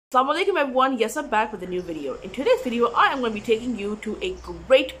Assalamualaikum everyone, yes, I'm back with a new video. In today's video, I am going to be taking you to a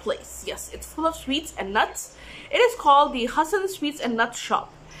great place. Yes, it's full of sweets and nuts. It is called the Hessan Sweets and Nuts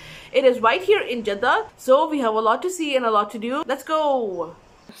Shop. It is right here in Jeddah, so we have a lot to see and a lot to do. Let's go!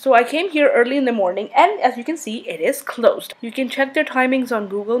 So I came here early in the morning and as you can see, it is closed. You can check their timings on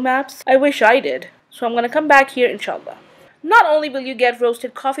Google Maps. I wish I did. So I'm going to come back here inshallah. Not only will you get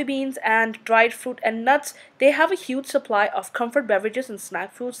roasted coffee beans and dried fruit and nuts, they have a huge supply of comfort beverages and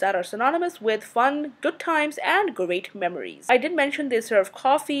snack foods that are synonymous with fun, good times, and great memories. I did mention they serve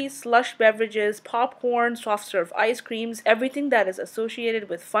coffee, slush beverages, popcorn, soft serve ice creams, everything that is associated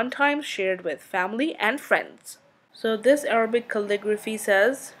with fun times shared with family and friends. So this Arabic calligraphy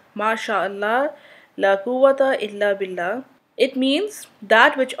says, MashaAllah, la quwwata illa billah. It means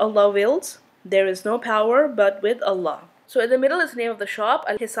that which Allah wills, there is no power but with Allah. So in the middle is the name of the shop,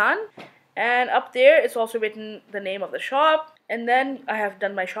 Hessan, and up there it's also written the name of the shop, and then I have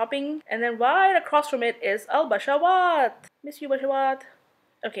done my shopping, and then right across from it is Al-Bashawat. Miss you, Bashawat.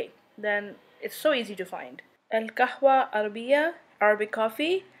 Okay, then it's so easy to find. Al-Kahwa Arabiya, Arabic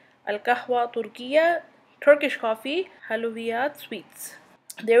coffee. Al-Kahwa Turkiya, Turkish coffee. Halwiyat, sweets.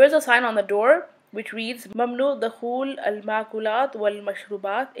 There is a sign on the door which reads Mamnu Dakhul al-Makulat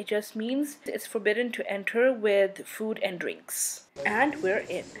wal-Mashrubat. It just means it's forbidden to enter with food and drinks. And we're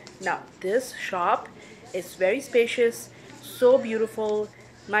in. Now, this shop is very spacious, so beautiful,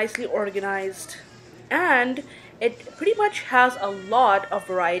 nicely organized, and it pretty much has a lot of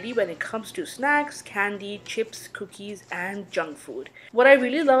variety when it comes to snacks, candy, chips, cookies, and junk food. What I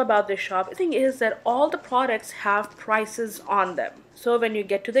really love about this shop is that all the products have prices on them. So when you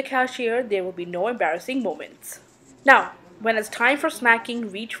get to the cashier, there will be no embarrassing moments. Now, when it's time for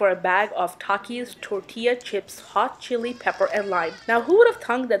snacking, reach for a bag of Takis tortilla chips, hot chili, pepper, and lime. Now, who would have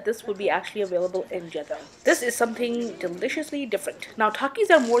thunk that this would be actually available in Jeddah? This is something deliciously different. Now, Takis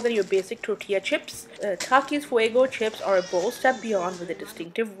are more than your basic tortilla chips. Takis Fuego chips are a bold step beyond with a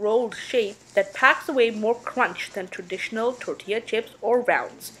distinctive rolled shape that packs away more crunch than traditional tortilla chips or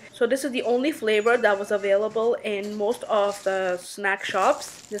rounds. So this is the only flavor that was available in most of the snack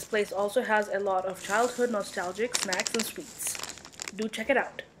shops. This place also has a lot of childhood nostalgic snacks and sweets. Do check it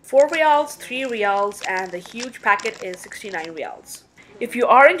out. 4 riyals, 3 riyals, and the huge packet is 69 riyals. If you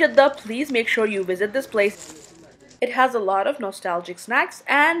are in Jeddah, please make sure you visit this place. It has a lot of nostalgic snacks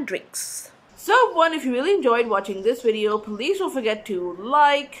and drinks. So everyone, if you really enjoyed watching this video, please don't forget to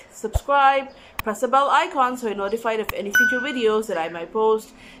like, subscribe, press the bell icon so you're notified of any future videos that I might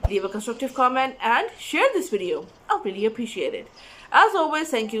post. Leave a constructive comment and share this video. I'll really appreciate it. As always,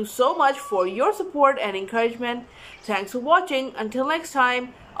 thank you so much for your support and encouragement. Thanks for watching. Until next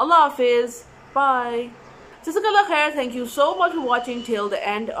time, Allah Hafiz. Bye. Jazakallah khair. Thank you so much for watching till the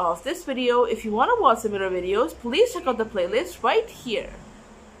end of this video. If you want to watch similar videos, please check out the playlist right here.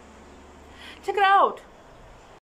 Check it out.